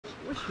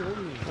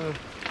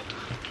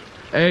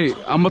Hey,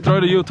 I'm gonna throw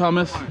it to you,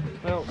 Thomas.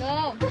 Go.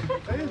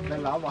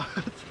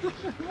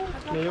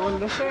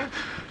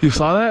 You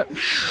saw that?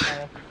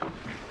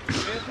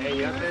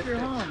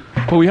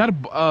 But we had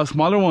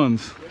smaller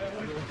ones.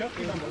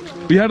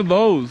 We had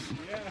those.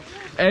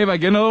 Hey, if I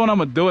get another one, I'm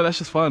gonna do it. That's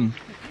just fun.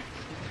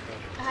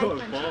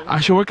 I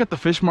should work at the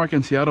fish market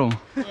in Seattle.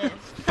 Yes.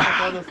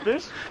 For the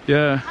fish?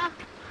 Yeah.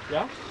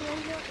 Yeah?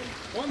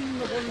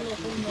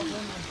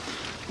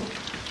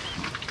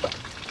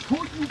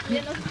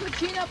 De los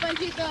cochinos,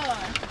 Panchito.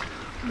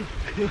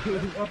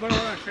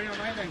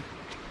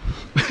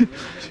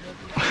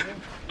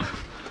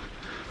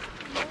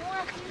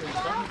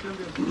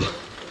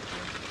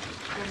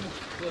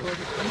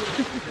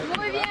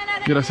 Muy bien,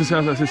 Adrián. Mira, así se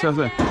hace, así se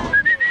hace.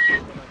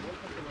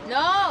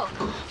 No.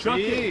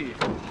 Sí.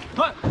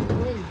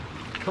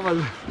 Come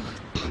on.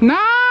 No!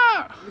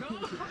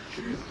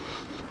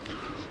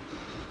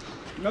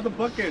 Not the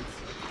buckets.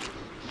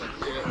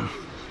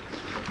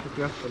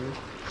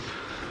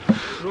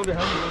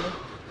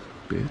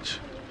 Bitch.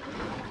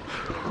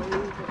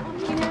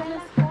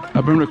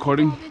 I've been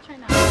recording.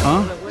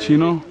 Huh?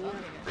 Chino?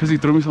 Because he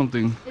threw me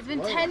something. It's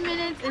been 10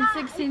 minutes and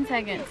 16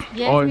 seconds.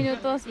 10 Oh.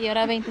 minutos y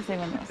ahora 20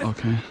 segundos.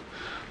 Okay.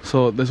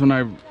 So this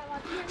one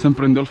se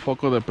prendió el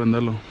foco de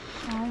prenderlo.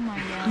 Oh my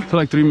god. So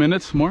like 3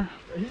 minutes more?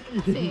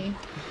 Sí.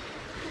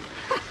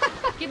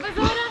 ¿Qué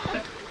pasó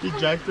ahora?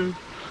 Ejector.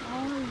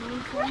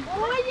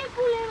 Oye,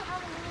 culero.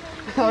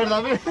 A ver,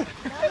 dame.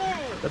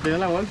 La tenía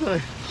en la bolsa.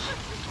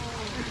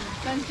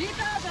 Panchito,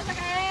 te vas a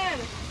caer.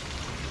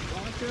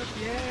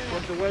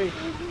 Ponte, güey.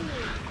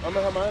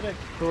 Vamos a madre.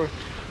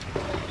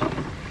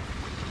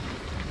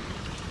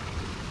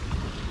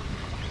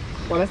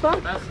 ¿Cuál está?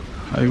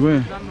 Ay,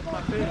 güey.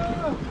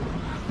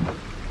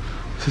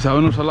 Si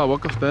saben usar la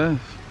boca ustedes.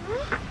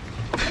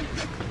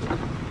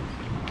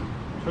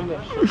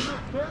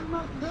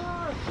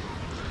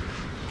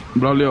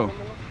 Braulio.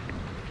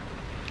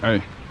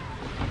 Hey.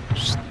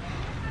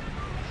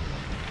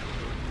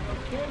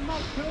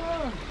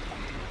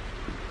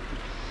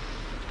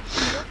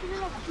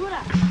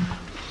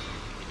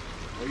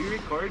 Are you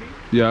recording?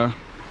 Yeah.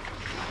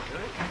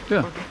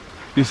 Yeah.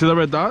 You see the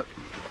red dot?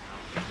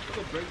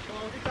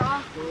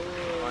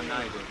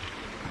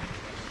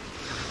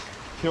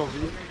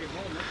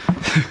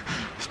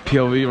 It's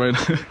POV right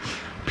now.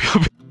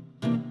 POV.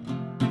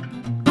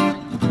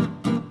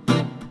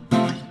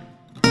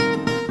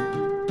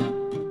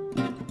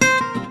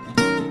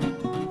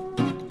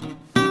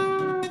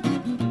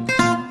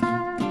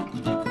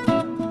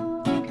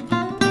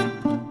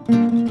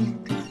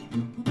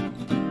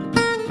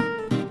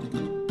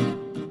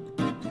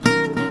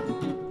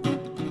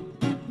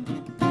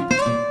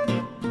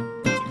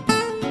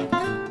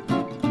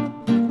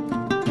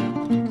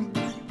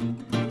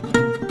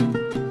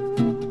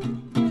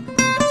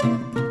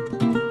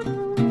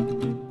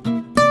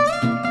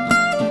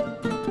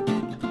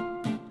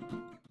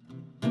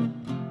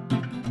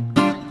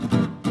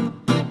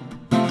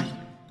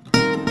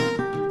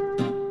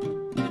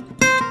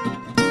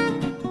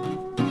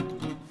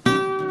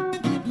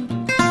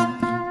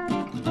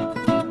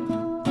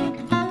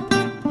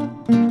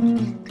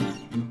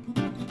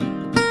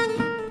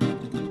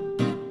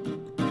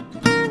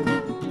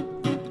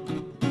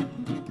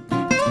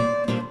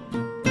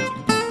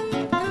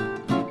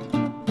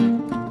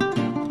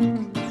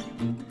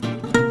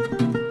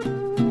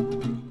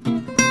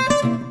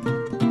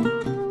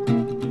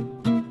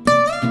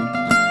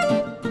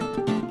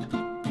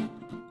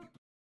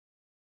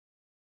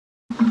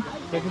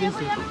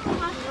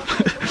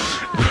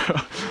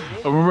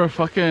 I remember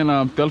fucking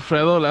Tío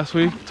Alfredo last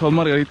week told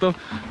Margarito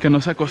que no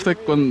se acueste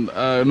con,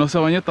 no se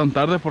bañe tan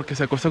tarde porque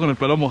se acuesta con el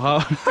pelo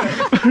mojado.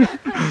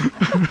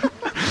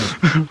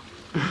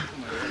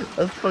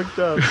 That's fucked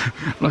up.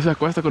 No se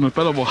acuesta con el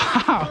pelo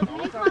mojado.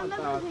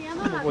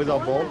 Was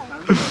that bald?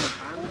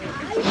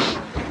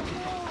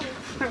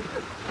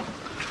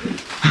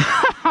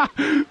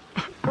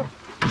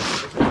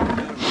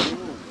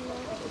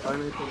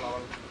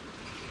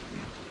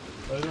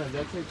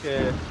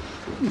 Que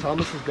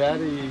Thomas's dad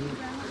y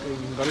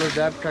Donald's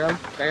dad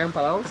cagan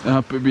parados.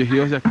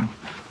 Viejitos ya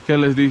que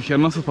les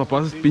dijeron a sus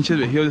papás, pinches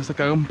viejitos ya se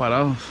cagan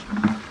parados.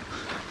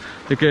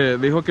 Y que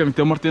dijo que mi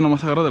tío Martín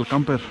nomás agarra del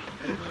camper.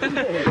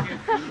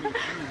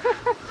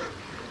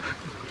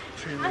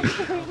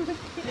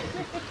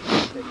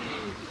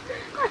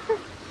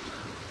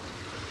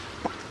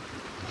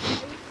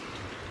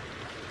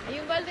 ¿Hay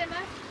un balde más?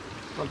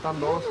 Faltan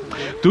dos.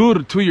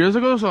 Dude, 2 years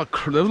ago,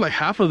 there was like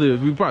half of this.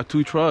 We brought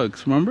 2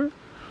 trucks, remember?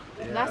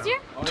 Last year?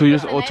 2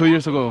 years, oh, 2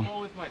 years ago.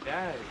 With my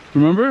dad.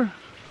 Remember?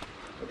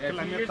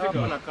 La mía estaba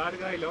por la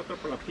carga y la otra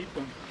por la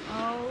pipa.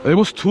 It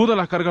was 2 de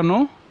la carga,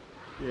 no?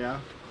 Yeah.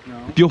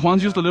 No. Tío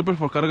Juan's used a little bit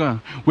for carga.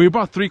 We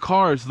brought 3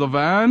 cars. The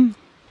van,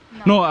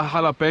 no, a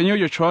Jalapeno,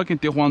 your truck, and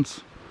Tío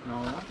Juan's.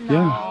 No.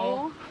 Yeah.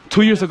 No.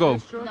 2 years ago.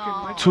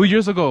 No. 2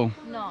 years ago.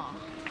 No.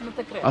 No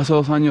te creo. Hace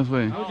 2 años,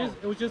 güey.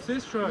 It was just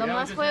his truck.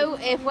 Nomás fue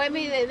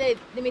mi de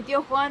mi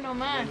tío Juan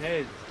nomás.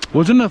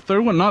 Wasn't the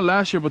third one not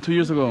last year, but 2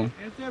 years ago?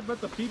 It's there, but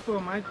the people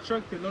in my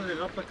truck, they loaded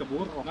it up like a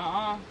burro.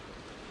 Nah,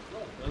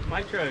 that's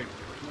my truck.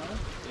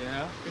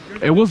 Yeah.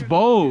 It was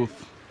both.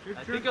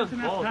 I think it was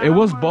both. It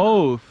was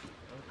both.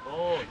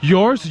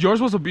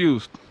 Yours was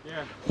abused.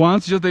 Yeah.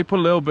 Juan's just they put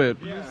a little bit,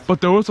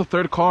 but there was a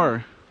third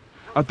car.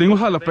 I think it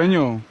was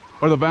Jalapeno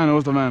or the van. It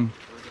was the van.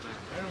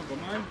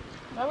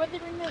 Why would they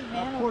bring the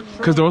van over here?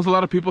 Because there was a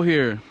lot of people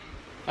here.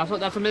 That's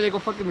what made they go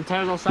fucking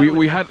retire those sides.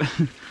 We had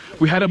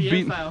we had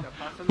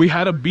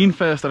a bean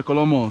fest at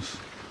Colomos.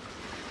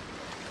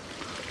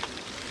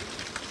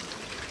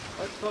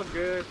 That's so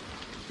good.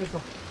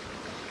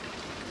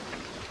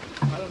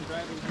 I don't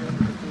drive in here.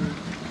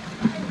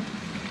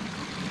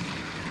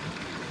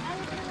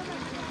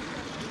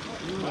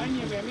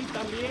 Báñeme a mí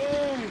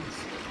también.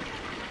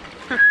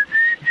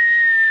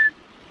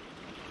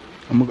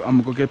 I'm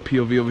gonna go get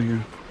POV over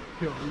here.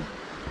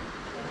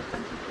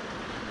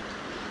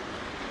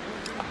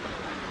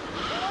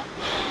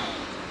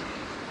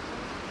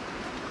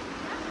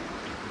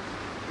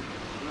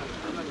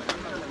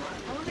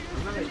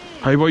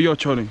 Ahí voy yo,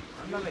 Chori.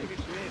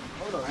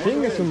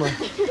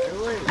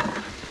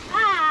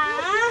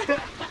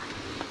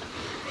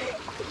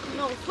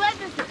 No,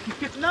 suéltese.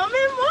 No me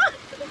muevas.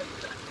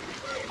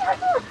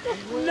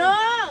 No.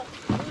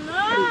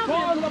 No.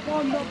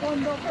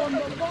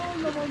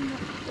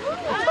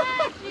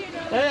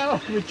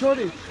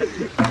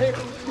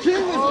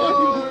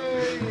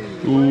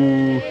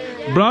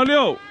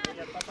 Braulio!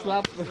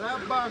 Slap.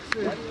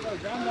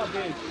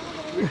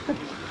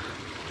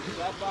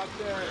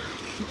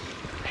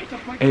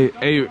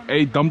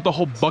 Hey, dump the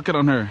whole bucket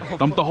on her.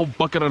 Dump the whole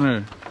bucket on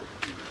her.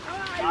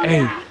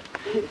 Hey.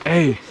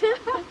 Hey,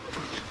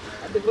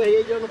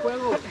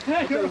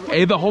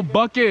 the whole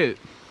bucket.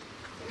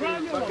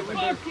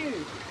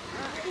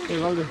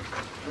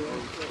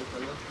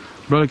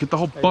 Bro, get the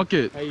whole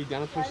bucket. Hey, you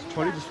down to push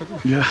 20? Just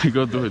fucking. Yeah,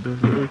 go do it.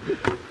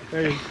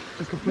 Hey,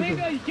 let's go push it.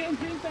 You can't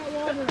drink that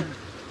water.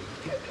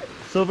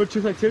 Silver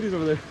Tooth activities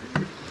over there.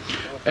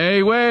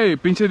 Hey, güey,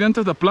 pinche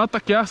dientes de plata,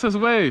 ¿qué haces,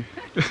 güey?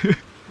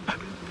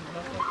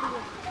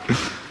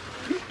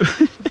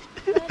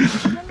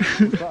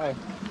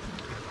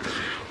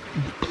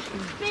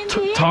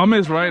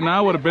 Thomas right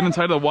now would have been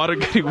inside the water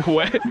getting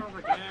wet.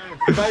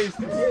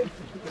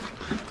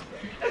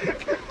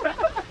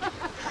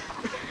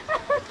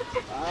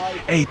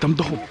 Hey, dump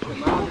the whole.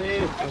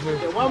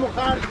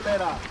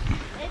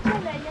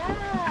 Échale allá.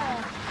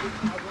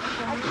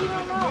 Aquí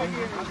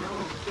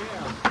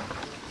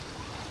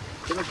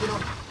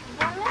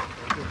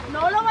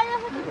no lo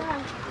vayas a quitar.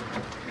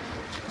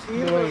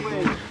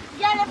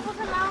 Ya le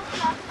puse la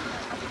otra.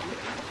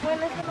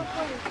 Bueno, eso no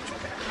puede.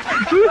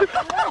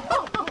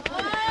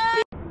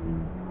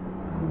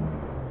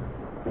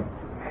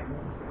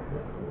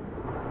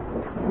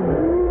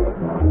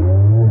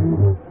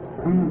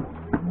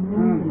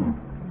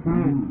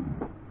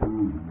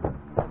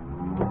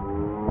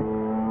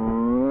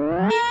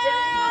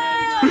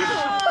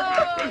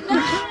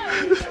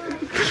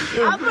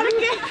 ¿Por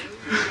qué?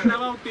 La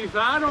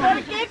bautizaron. ¿Por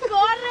qué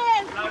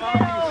corres? La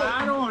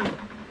bautizaron.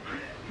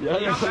 Ya.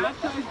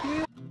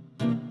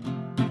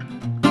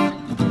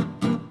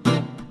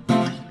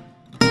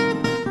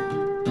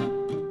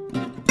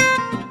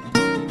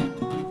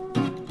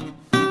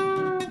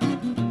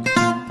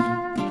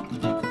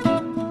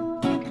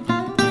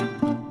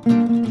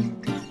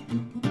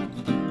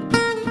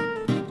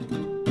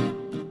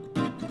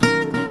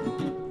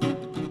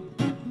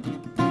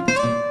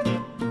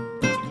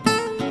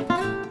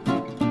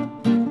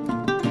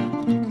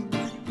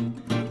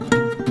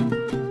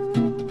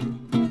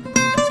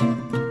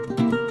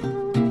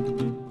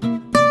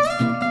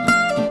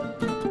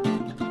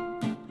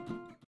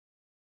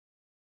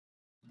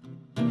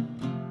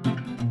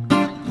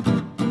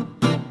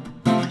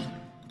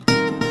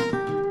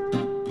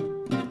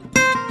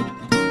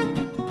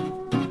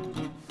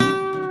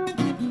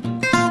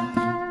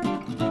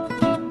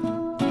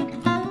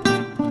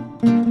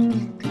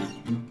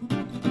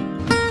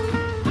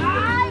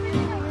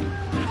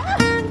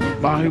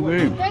 Ay,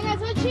 güey. Venga,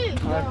 Sochi.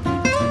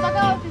 Toca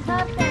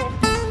bautizarte.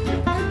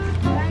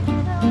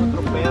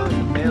 Otro pedo,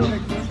 ese pedo.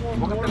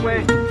 Póngate,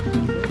 güey.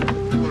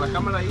 Con la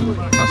cámara ahí, güey.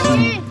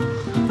 Así.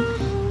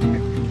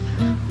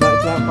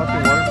 It's not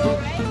fucking waterproof?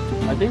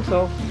 I think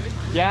so.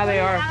 Yeah, they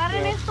are.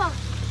 Agarren esto.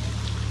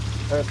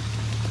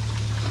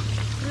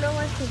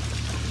 Luego este.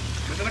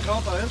 ¿Qué la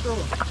cama para adentro?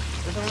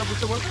 ¿Esa no la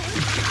puse vuelta?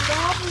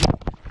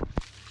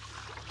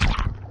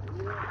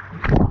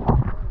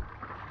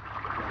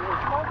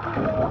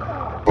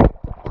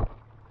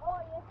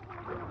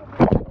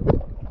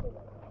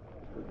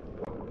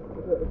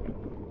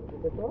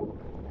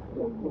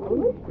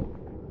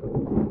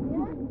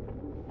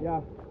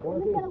 Yeah.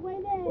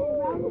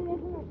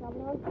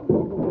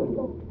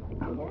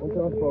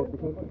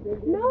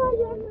 No,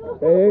 yo no.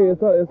 Hey,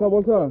 esa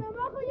bolsa. Me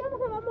mojo yo, no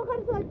se va a mojar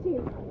Sochi.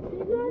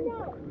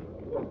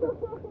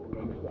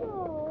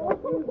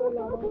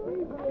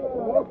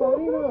 ¡Los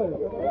padrinos!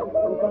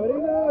 ¡Los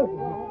padrinos!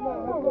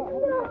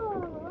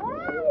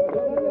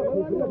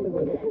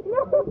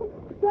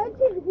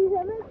 Sochi,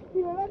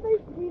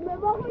 si me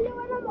mojo yo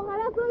van a mojar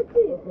a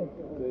Sochi.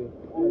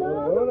 No.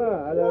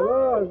 A las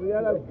 2 y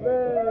a las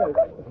 3.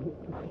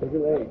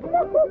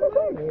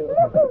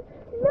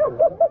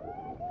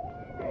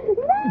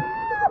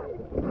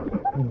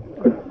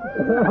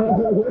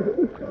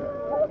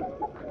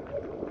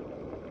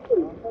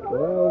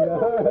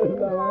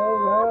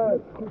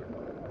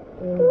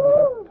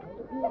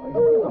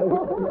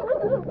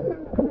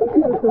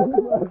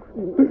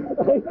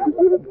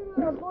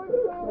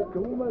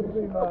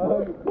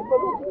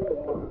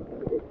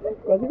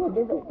 Casi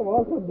contento como va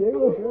San Diego.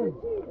 ¡No me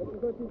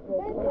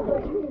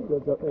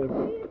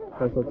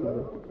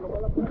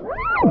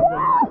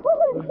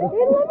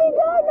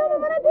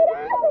van a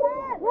tirar!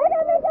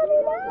 ¡Déjame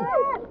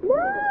caminar!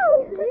 ¡No!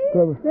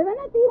 ¡Me van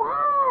a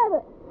tirar!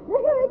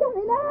 ¡Déjame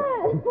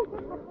caminar!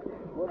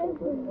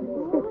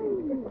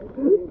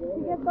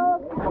 Sigue todo.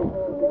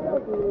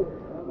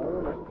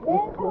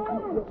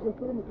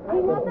 Si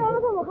no te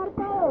vamos a mojar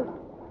todos.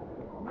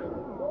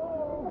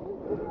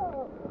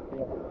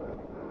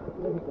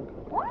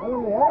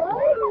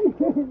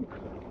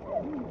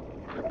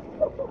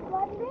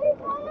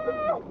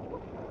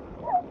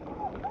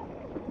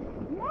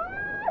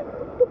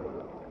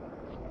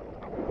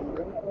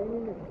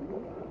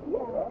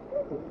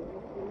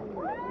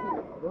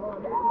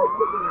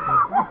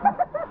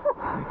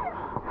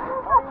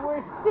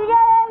 Sigue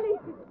Eli.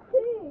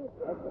 Sí.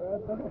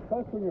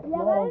 Y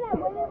agarren a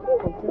huele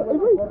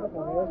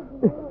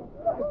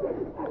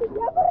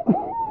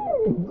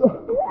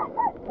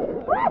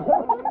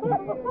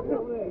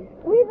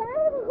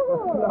 ¡cuidado!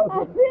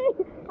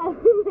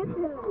 Así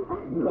métela.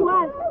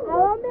 Juan, ¿a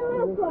dónde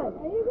vas, Juan?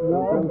 No,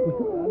 Juan.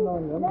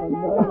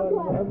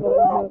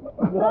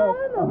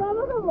 Nos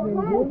vamos a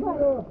mojar, Juan.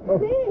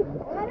 Sí,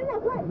 agarren a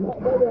Juan.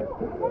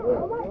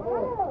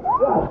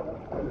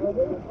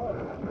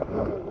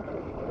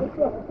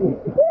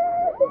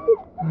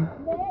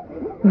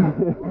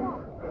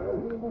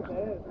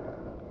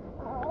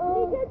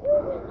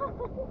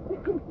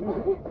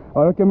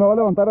 Ahora que me va a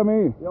levantar a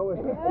mí.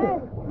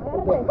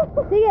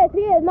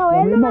 Sigue. No,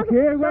 él nomás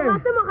 ¿Qué, güey?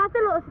 nomás te mojaste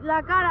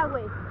la cara,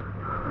 güey.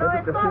 No,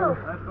 es todo.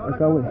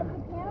 Acá, güey.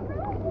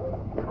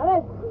 A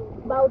ver,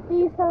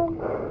 bautizan.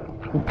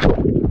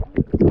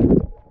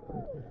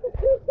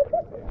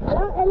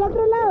 El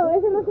otro lado,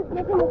 ese no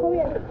se mojó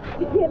bien.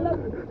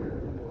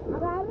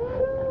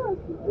 ¡Agárralos!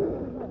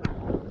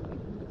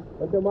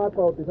 ¿Cuánto más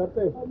para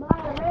bautizarte?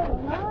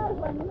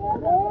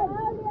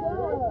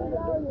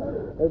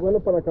 Es bueno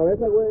para la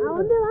cabeza, güey. ¿A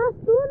dónde vas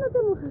tú? No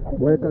te mojaste.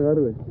 Voy a cagar,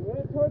 güey.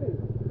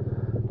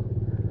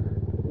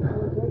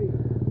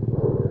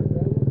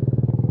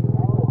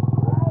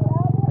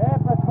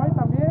 Pues Chori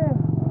también.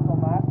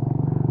 Tomás.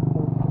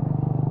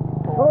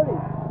 Chori.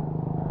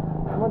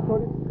 Tomás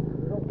Chori.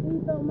 Sí,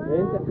 Tomás.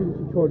 Vente,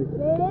 pinche Chori.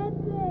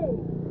 Vete.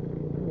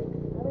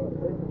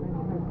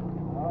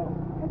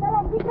 Esta es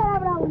la pícara,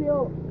 Braulio.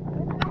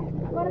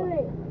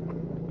 Córrele.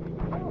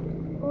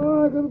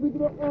 ¡Ay, qué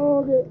capítulo!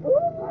 ¡Oh, qué!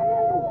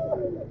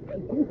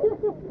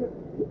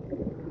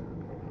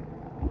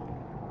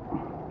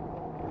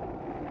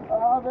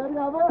 ¡Ah,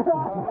 verga, verga!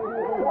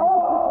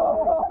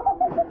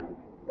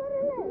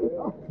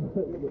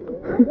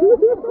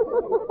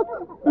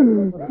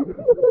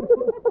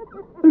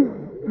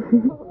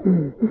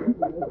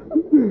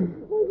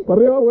 Para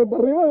arriba, güey,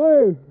 para arriba,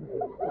 güey.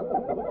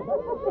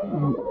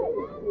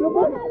 ¡No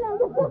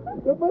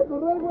puedes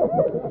correr, güey!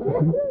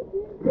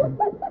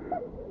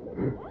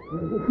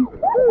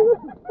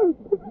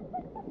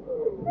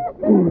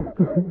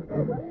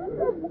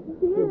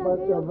 Siguen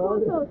aquellos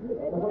fotos.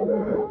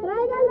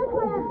 Tráiganlos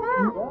para acá.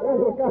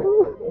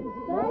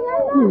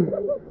 Tráiganlos.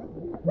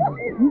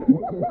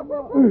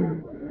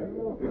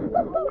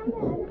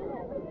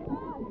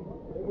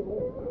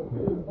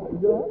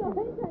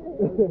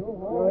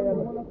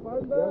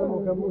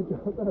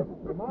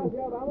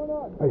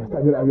 Ahí está,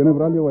 viene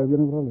Braulio, güey,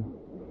 viene Braulio.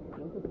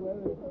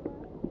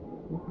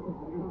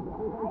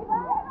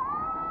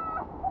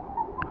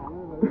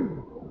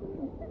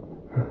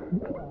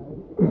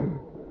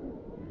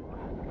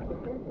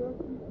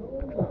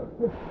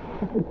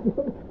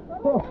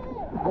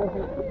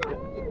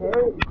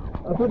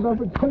 I put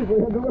nothing to do. I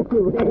know what to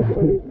do.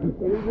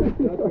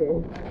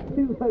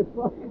 He's like,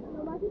 fuck.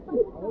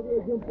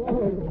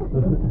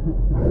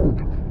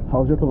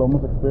 How's your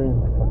Colomos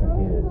experience?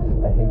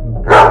 I hate you.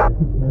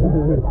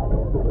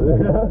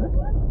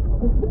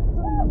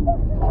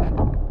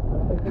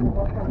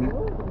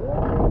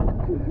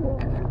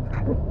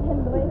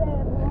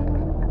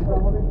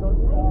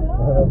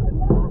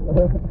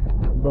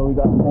 Bro, we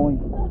got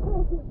points.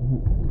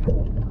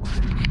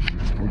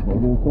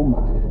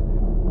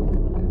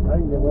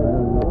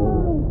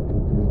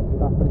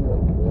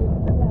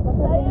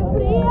 Está bien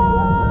frío.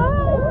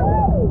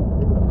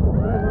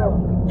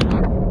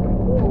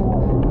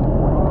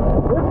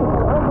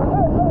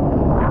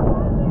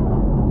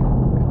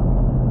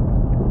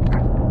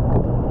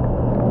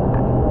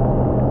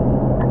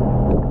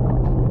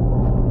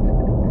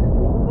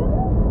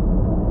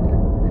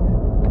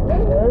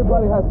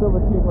 Everybody has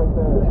silver teeth right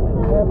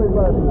there.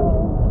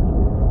 Everybody.